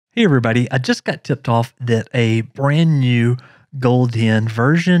Hey everybody, I just got tipped off that a brand new GoldHEN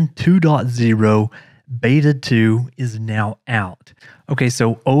version 2.0 beta 2 is now out. Okay,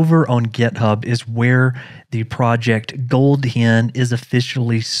 so over on GitHub is where the project GoldHEN is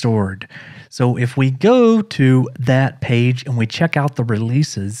officially stored. So if we go to that page and we check out the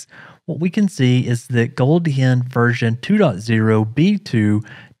releases, what we can see is that GoldHEN version 2.0b2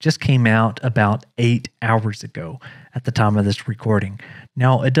 just came out about 8 hours ago at the time of this recording.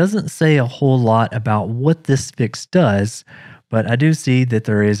 Now, it doesn't say a whole lot about what this fix does, but I do see that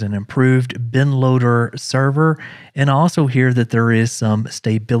there is an improved bin loader server, and I also hear that there is some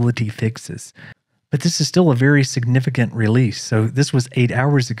stability fixes. But this is still a very significant release. So this was 8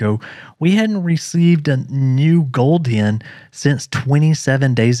 hours ago. We hadn't received a new GoldHEN since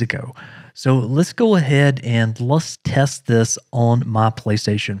 27 days ago. So let's go ahead and let's test this on my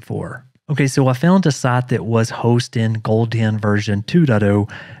PlayStation 4. Okay, so I found a site that was hosting GoldHEN version 2.0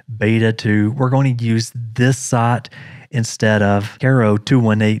 beta 2. We're going to use this site instead of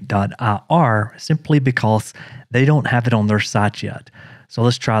caro218.ir simply because they don't have it on their site yet. So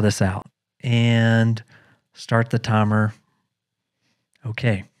let's try this out and start the timer.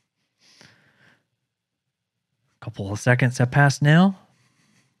 Okay. A couple of seconds have passed now.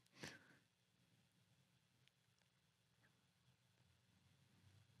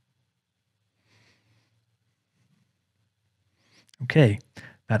 Okay,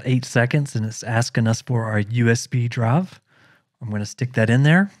 about 8 seconds, and it's asking us for our USB drive. I'm going to stick that in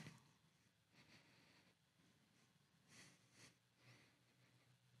there.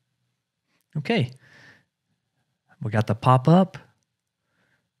 Okay, we got the pop-up.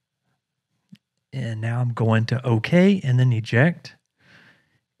 And now I'm going to OK and then eject.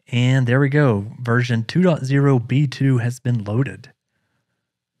 And there we go. Version 2.0b2 has been loaded.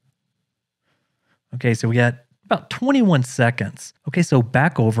 Okay, so we got about 21 seconds. Okay, so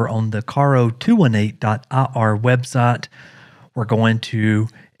back over on the caro218.ir website, we're going to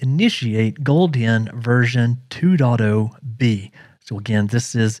initiate GoldHEN version 2.0b. So again,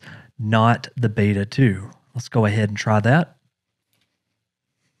 this is not the beta 2. Let's go ahead and try that.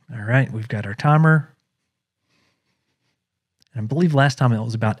 All right, we've got our timer. And I believe last time it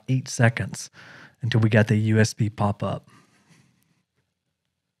was about 8 seconds until we got the USB pop up.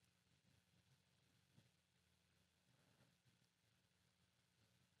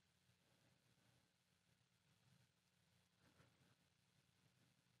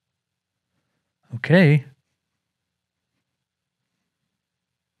 Okay.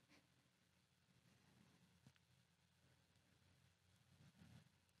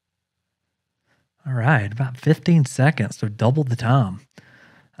 All right, about 15 seconds, so double the time.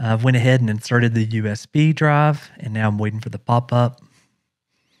 I went ahead and inserted the USB drive, and now I'm waiting for the pop-up.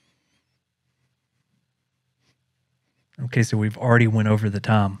 Okay, so we've already went over the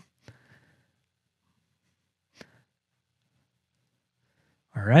time.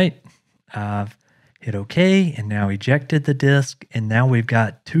 All right, I've hit OK, and now ejected the disk, and now we've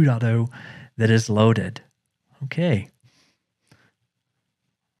got 2.0 that is loaded. Okay.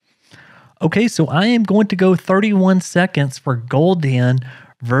 Okay, so I am going to go 31 seconds for GoldHEN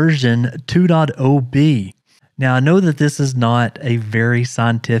version 2.0b. Now, I know that this is not a very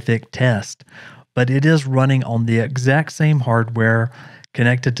scientific test, but it is running on the exact same hardware,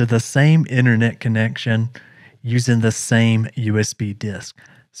 connected to the same internet connection, using the same USB disk.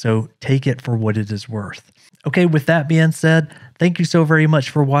 So take it for what it is worth. Okay, with that being said, thank you so very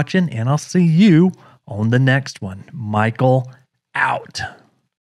much for watching, and I'll see you on the next one. Michael out.